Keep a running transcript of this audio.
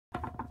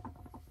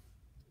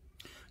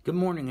Good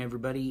morning,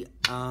 everybody.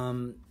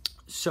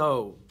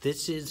 So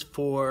this is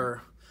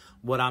for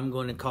what I'm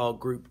going to call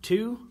Group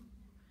 2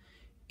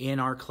 in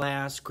our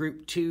class.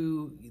 Group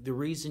 2, the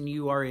reason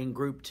you are in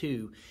Group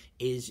 2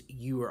 is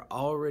you are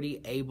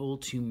already able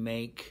to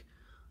make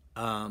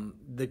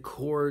the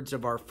chords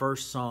of our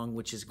first song,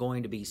 which is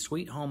going to be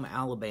Sweet Home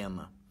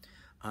Alabama.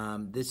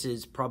 This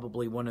is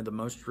probably one of the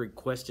most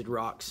requested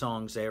rock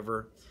songs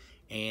ever,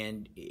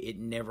 and it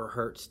never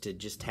hurts to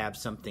just have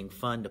something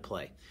fun to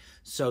play.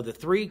 So the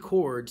three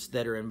chords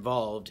that are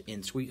involved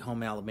in Sweet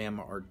Home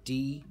Alabama are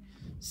D,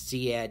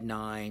 C add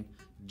 9,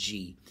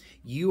 G.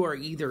 You are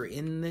either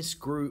in this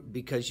group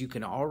because you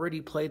can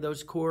already play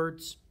those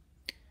chords,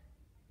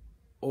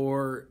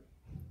 or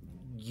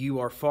you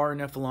are far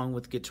enough along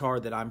with guitar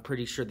that I'm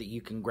pretty sure that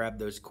you can grab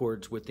those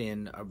chords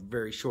within a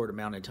very short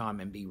amount of time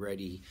and be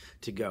ready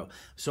to go.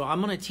 So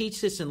I'm going to teach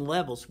this in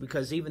levels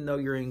because even though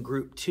you're in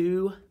Group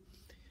 2,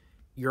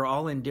 you're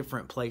all in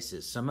different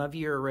places. Some of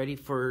you are ready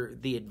for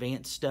the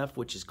advanced stuff,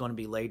 which is going to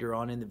be later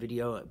on in the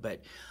video,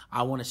 but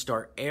I want to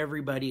start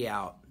everybody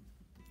out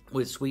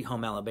with Sweet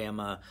Home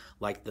Alabama,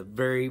 like the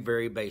very,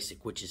 very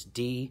basic, which is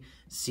D,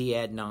 C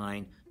add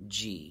 9,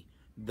 G.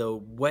 The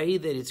way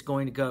that it's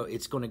going to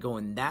go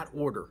in that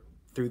order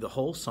through the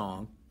whole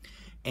song.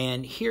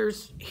 And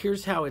here's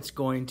how it's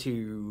going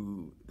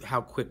to,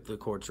 how quick the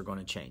chords are going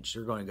to change.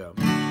 They're going to go.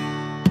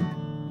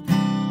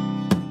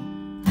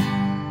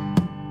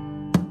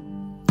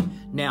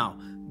 Now,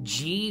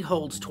 G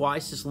holds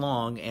twice as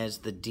long as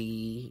the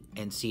D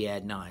and C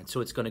add 9. So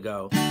it's going to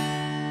go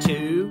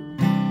 2,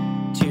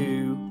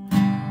 2,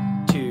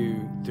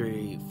 2,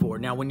 3, 4.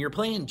 Now, when you're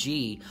playing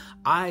G,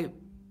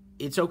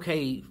 it's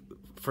okay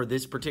for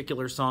this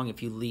particular song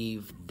if you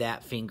leave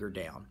that finger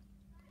down.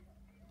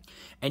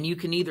 And you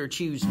can either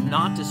choose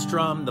not to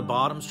strum the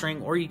bottom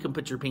string, or you can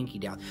put your pinky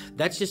down.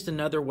 That's just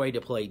another way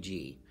to play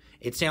G.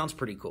 It sounds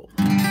pretty cool.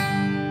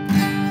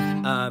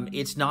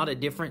 It's not a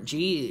different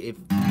G. If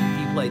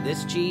you play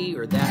this G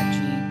or that G,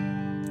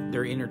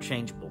 they're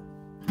interchangeable,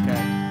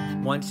 okay?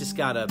 One's just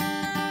got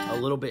a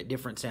little bit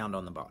different sound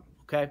on the bottom,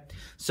 okay?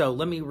 So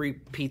let me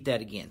repeat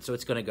that again. So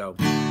it's going to go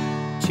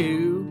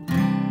 2,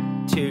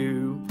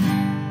 2,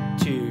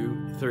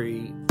 2,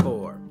 3,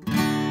 4.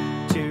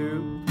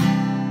 2,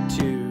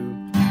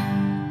 2,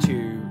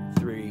 2,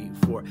 3,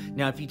 4.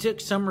 Now, if you took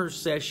summer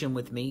session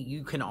with me,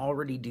 you can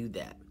already do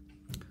that,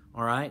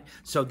 all right?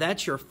 So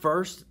that's your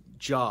first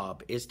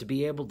job, is to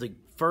be able to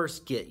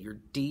first get your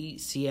D,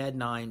 C add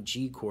 9,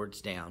 G chords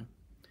down.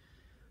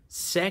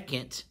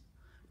 Second,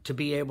 to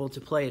be able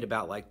to play it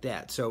about like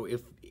that. So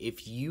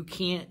if you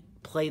can't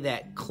play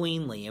that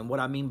cleanly, and what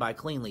I mean by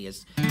cleanly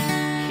is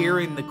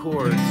hearing the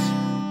chords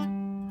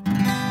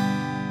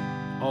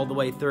all the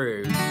way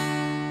through,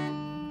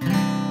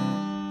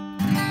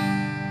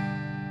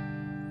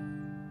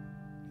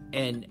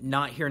 and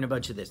not hearing a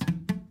bunch of this.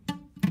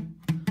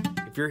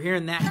 If you're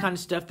hearing that kind of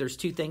stuff, there's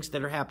two things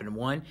that are happening.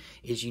 One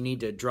is you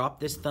need to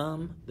drop this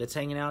thumb that's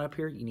hanging out up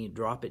here. You need to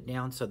drop it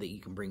down so that you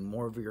can bring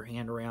more of your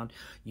hand around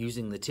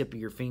using the tip of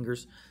your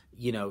fingers,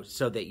 you know,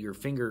 so that your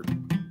finger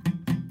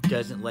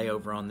doesn't lay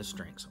over on the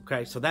strings,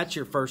 okay? So that's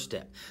your first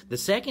step. The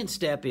second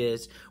step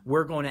is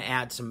we're going to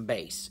add some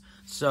bass.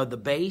 So the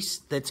bass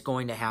that's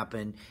going to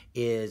happen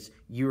is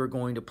you are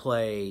going to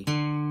play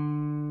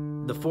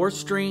the 4th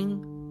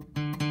string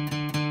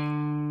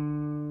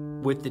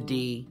with the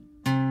D,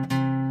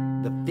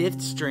 the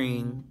 5th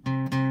string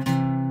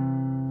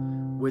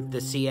with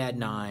the C add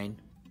 9,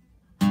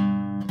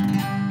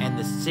 and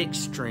the 6th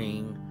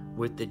string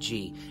with the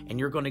G. And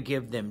you're going to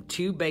give them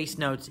 2 bass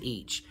notes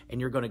each,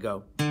 and you're going to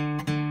go.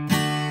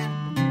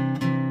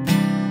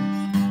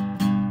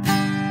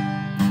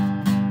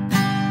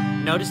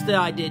 Notice that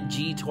I did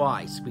G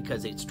twice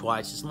because it's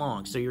twice as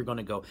long. So you're going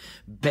to go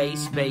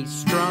bass, bass,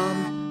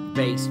 strum,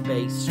 bass,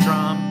 bass,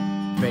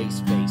 strum,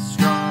 bass, bass,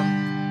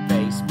 strum,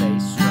 bass,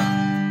 bass, strum.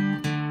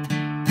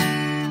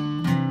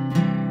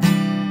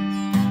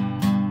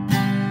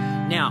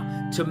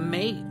 Now,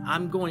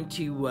 I'm going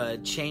to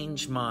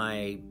change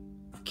my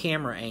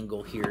camera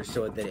angle here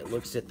so that it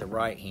looks at the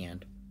right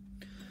hand.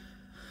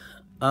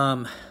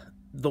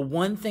 The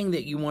one thing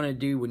that you want to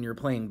do when you're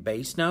playing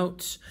bass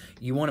notes,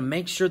 you want to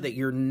make sure that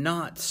you're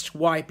not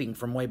swiping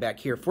from way back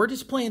here. If we're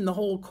just playing the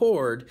whole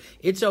chord,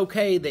 it's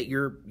okay that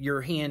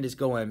your hand is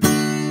going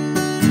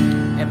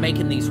and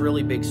making these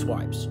really big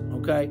swipes,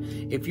 okay?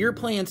 If you're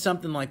playing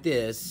something like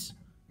this,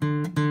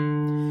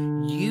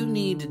 you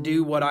need to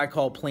do what I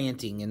call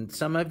planting, and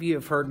some of you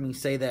have heard me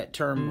say that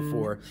term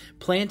before.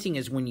 Planting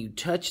is when you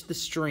touch the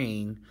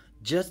string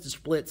just a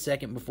split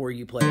second before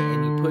you play it,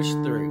 and you push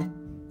through.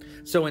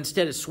 So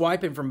instead of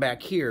swiping from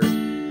back here,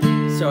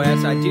 so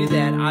as I do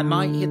that, I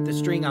might hit the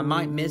string, I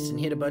might miss and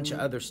hit a bunch of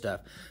other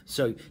stuff.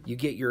 So you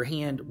get your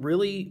hand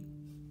really,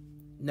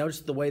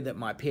 notice the way that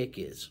my pick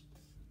is.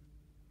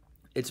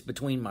 It's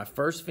between my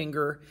first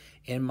finger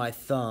and my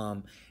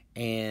thumb,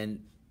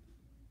 and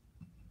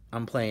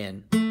I'm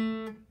playing,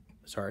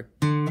 sorry.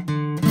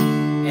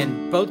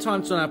 And both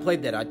times when I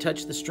played that, I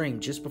touched the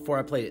string just before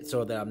I played it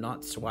so that I'm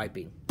not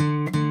swiping.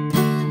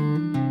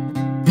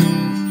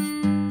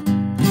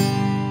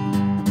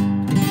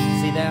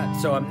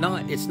 So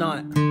it's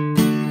not,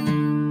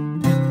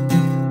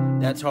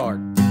 that's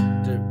hard.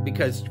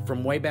 Because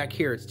from way back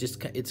here,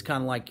 it's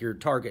kind of like your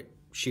target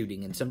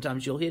shooting, and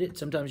sometimes you'll hit it,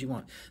 sometimes you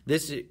won't.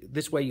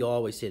 This way you'll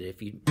always hit it.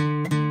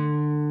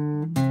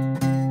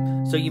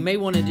 So you may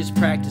want to just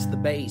practice the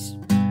bass.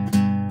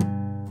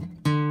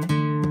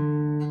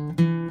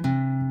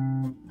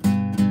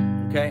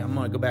 Okay, I'm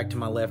going to go back to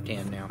my left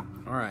hand now.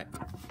 All right.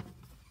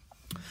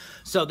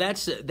 So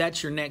that's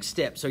your next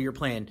step. So you're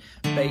playing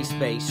bass,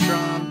 bass,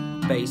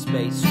 strum, bass,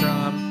 bass,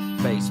 strum,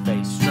 bass,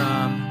 bass,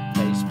 strum,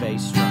 bass,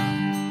 bass, strum.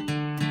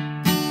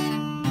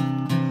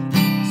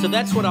 So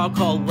that's what I'll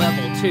call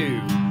level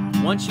 2.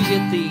 Once you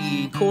get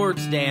the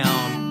chords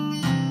down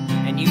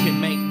and you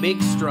can make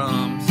big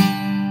strums,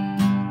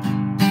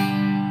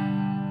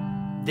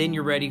 then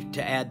you're ready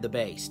to add the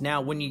bass.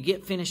 Now, when you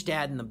get finished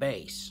adding the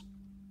bass,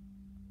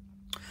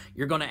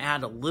 you're going to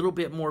add a little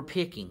bit more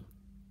picking,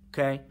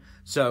 okay?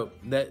 So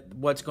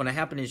what's going to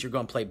happen is you're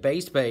going to play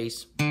bass,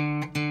 bass,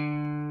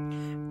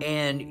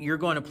 and you're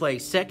going to play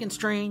second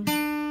string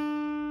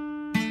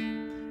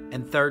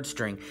and third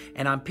string.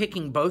 And I'm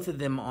picking both of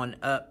them on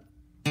up,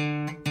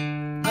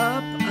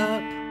 up,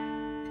 up,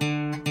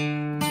 2,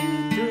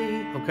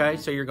 3. Okay,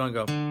 so you're going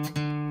to go.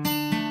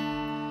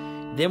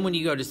 Then when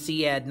you go to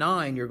C add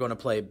 9, you're going to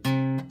play.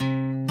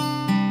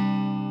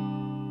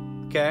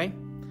 Okay?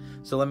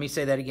 So let me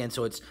say that again.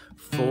 So it's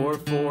 4, 4,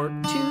 2,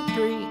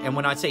 3. And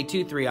when I say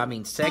 2, 3, I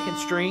mean second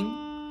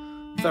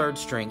string, third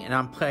string. And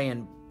I'm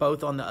playing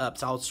both on the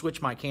ups. I'll switch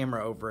my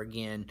camera over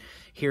again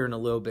here in a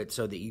little bit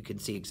so that you can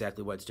see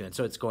exactly what it's doing.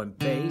 So it's going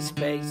bass,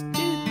 bass, 2,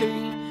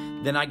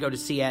 3. Then I go to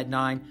C add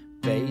 9,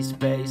 bass,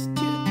 bass, 2,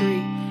 3.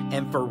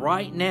 And for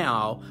right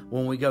now,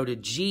 when we go to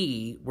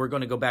G, we're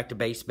going to go back to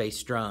bass, bass,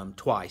 strum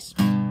twice.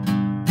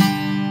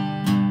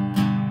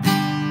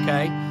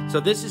 Okay?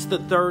 So this is the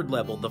third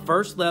level. The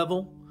first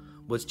level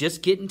was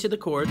just getting to the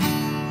chord.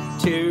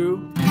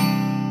 2,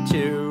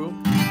 2,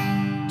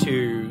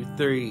 2,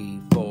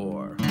 3,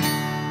 4.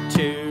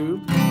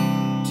 2,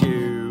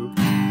 2,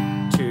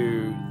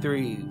 2,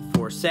 3,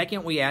 4.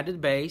 Second, we added the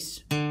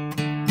bass. And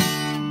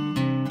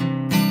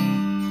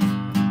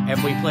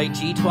we played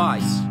G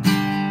twice.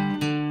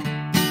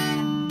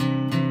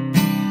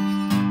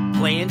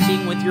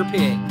 Planting with your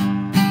pick.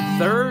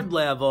 Third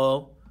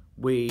level,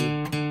 we...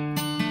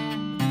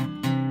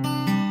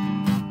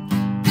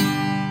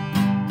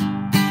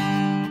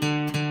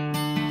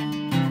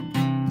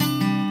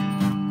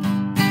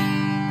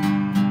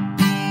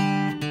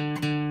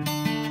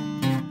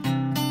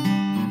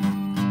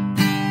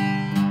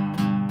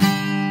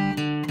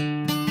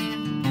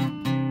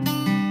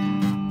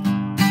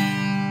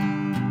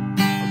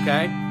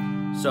 Okay,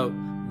 so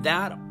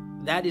that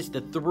is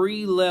the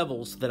 3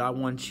 levels that I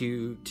want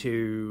you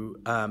to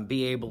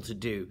be able to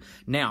do.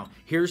 Now,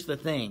 here's the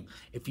thing.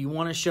 If you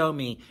want to show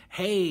me,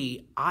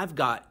 hey, I've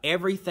got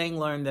everything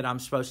learned that I'm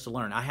supposed to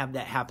learn. I have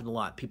that happen a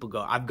lot. People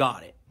go, I've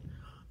got it.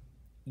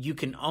 You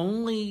can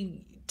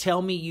only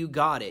tell me you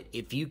got it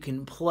if you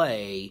can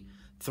play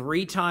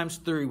 3 times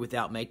through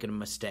without making a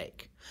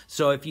mistake.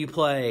 So if you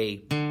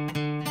play...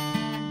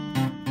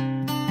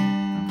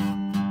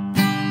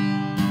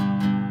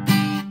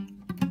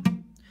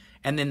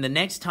 and then the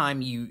next time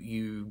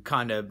you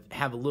kind of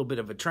have a little bit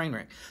of a train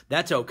wreck,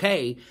 that's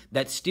okay.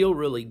 That's still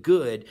really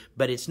good,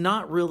 but it's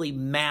not really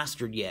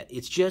mastered yet.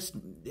 It just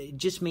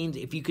means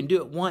if you can do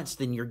it once,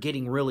 then you're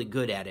getting really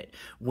good at it.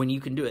 When you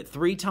can do it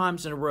 3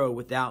 times in a row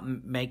without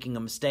making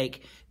a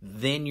mistake,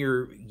 then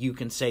you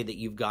can say that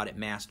you've got it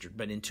mastered.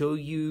 But until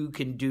you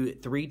can do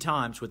it 3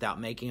 times without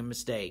making a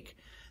mistake,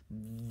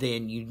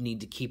 then you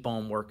need to keep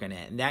on working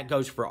at it. And that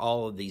goes for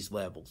all of these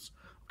levels.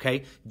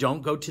 Okay,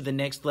 don't go to the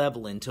next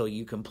level until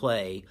you can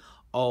play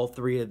all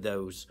 3 of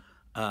those.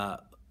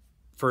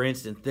 For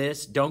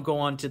instance, don't go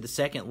on to the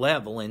second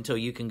level until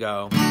you can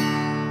go.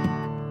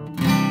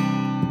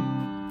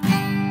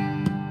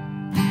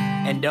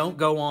 And don't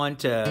go on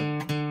to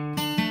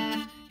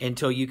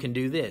until you can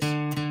do this.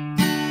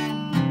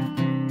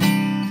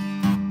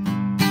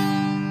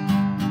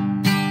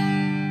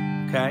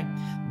 Okay?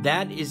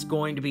 That is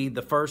going to be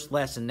the first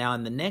lesson. Now,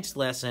 in the next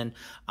lesson,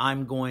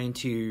 I'm going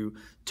to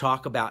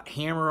talk about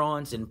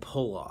hammer-ons and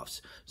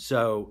pull-offs.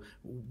 So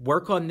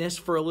work on this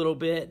for a little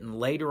bit, and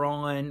later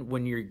on,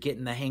 when you're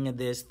getting the hang of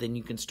this, then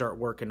you can start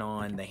working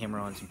on the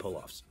hammer-ons and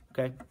pull-offs.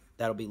 Okay?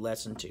 That'll be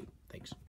lesson 2. Thanks.